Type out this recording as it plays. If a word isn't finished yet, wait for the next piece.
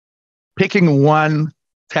Picking one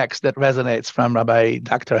text that resonates from Rabbi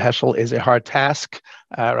Dr. Heschel is a hard task.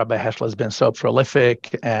 Rabbi Heschel has been so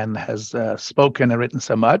prolific and has spoken and written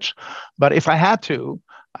so much. But if I had to,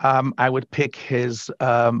 I would pick his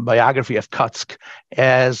biography of Katz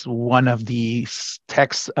as one of the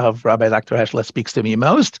texts of Rabbi Dr. Heschel that speaks to me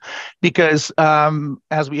most, because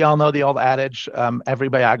as we all know, the old adage, every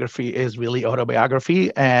biography is really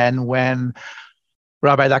autobiography. And when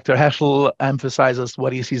Rabbi Dr. Heschel emphasizes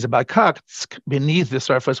what he sees about Katz, beneath the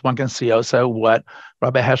surface, one can see also what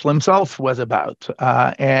Rabbi Heschel himself was about.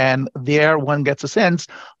 And there one gets a sense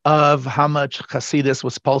of how much Hasidus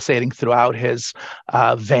was pulsating throughout his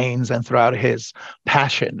veins and throughout his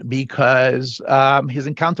passion, because his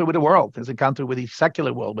encounter with the world, his encounter with the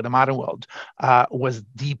secular world, with the modern world, was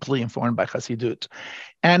deeply informed by Hasidut.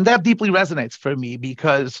 And that deeply resonates for me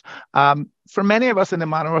because for many of us in the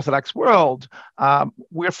modern Orthodox world,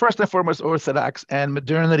 we're first and foremost Orthodox, and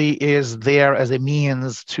modernity is there as a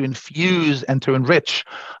means to infuse and to enrich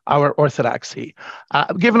our Orthodoxy.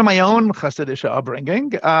 Given my own Hasidic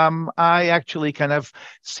upbringing, I actually kind of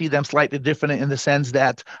see them slightly different in the sense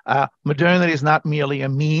that modernity is not merely a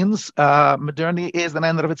means. Modernity is an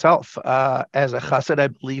end of itself. As a Chassid, I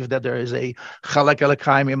believe that there is a Chalak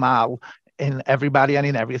Elokai Mimal in everybody and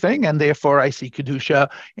in everything, and therefore I see Kedusha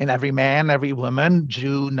in every man, every woman,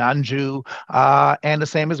 Jew, non-Jew, and the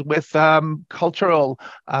same is with cultural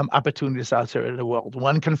opportunities out there in the world.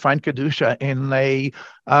 One can find Kedusha in a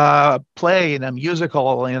play, in a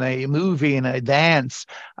musical, in a movie, in a dance,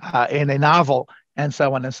 in a novel, and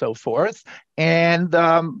so on and so forth. And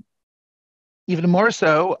even more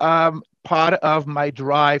so, part of my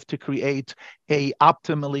drive to create a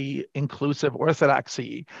optimally inclusive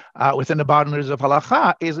orthodoxy within the boundaries of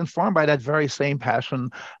halacha is informed by that very same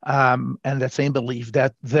passion and that same belief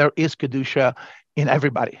that there is kedusha in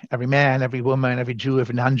everybody, every man, every woman, every Jew,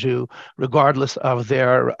 every non-Jew, regardless of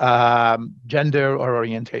their gender or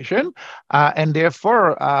orientation. And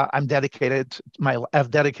therefore, I've dedicated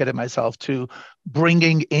myself to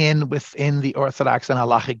bringing in within the Orthodox and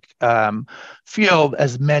halachic field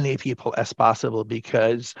as many people as possible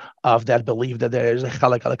because of that belief that there is a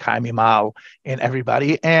chalak alakai mimal in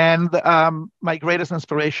everybody. And my greatest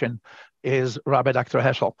inspiration is Rabbi Dr.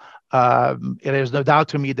 Heschel. It is no doubt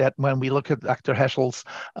to me that when we look at Dr. Heschel's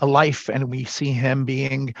life and we see him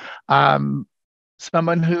being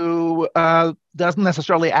someone who doesn't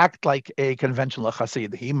necessarily act like a conventional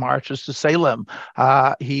Hasid. He marches to Salem.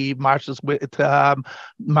 He marches with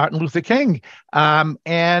Martin Luther King.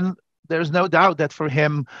 And there's no doubt that for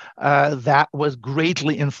him, that was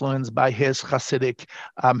greatly influenced by his Hasidic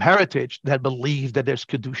heritage that believed that there's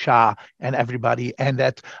Kedusha in everybody and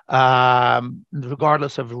that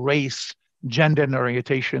regardless of race, gender, and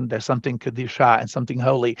orientation, there's something Kedusha and something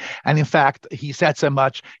holy. And in fact, he said so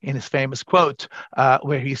much in his famous quote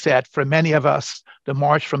where he said, for many of us, the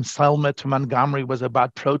march from Selma to Montgomery was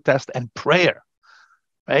about protest and prayer.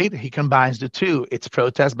 Right? He combines the two. It's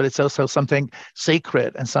protest, but it's also something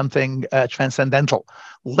sacred and something transcendental.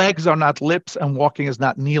 Legs are not lips and walking is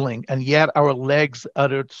not kneeling. And yet our legs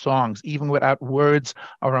uttered songs. Even without words,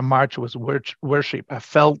 our march was worship. I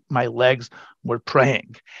felt my legs were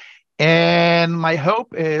praying. And my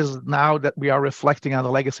hope is now that we are reflecting on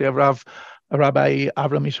the legacy of Rabbi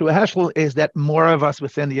Avram Yeshua Heschel is that more of us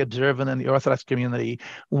within the observant and the Orthodox community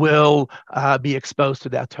will be exposed to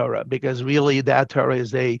that Torah, because really that Torah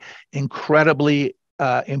is a incredibly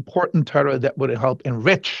important Torah that would help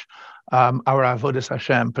enrich our avodas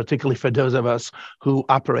Hashem, particularly for those of us who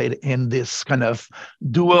operate in this kind of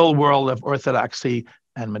dual world of orthodoxy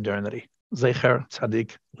and modernity. Zecher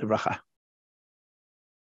Tzadik Livracha.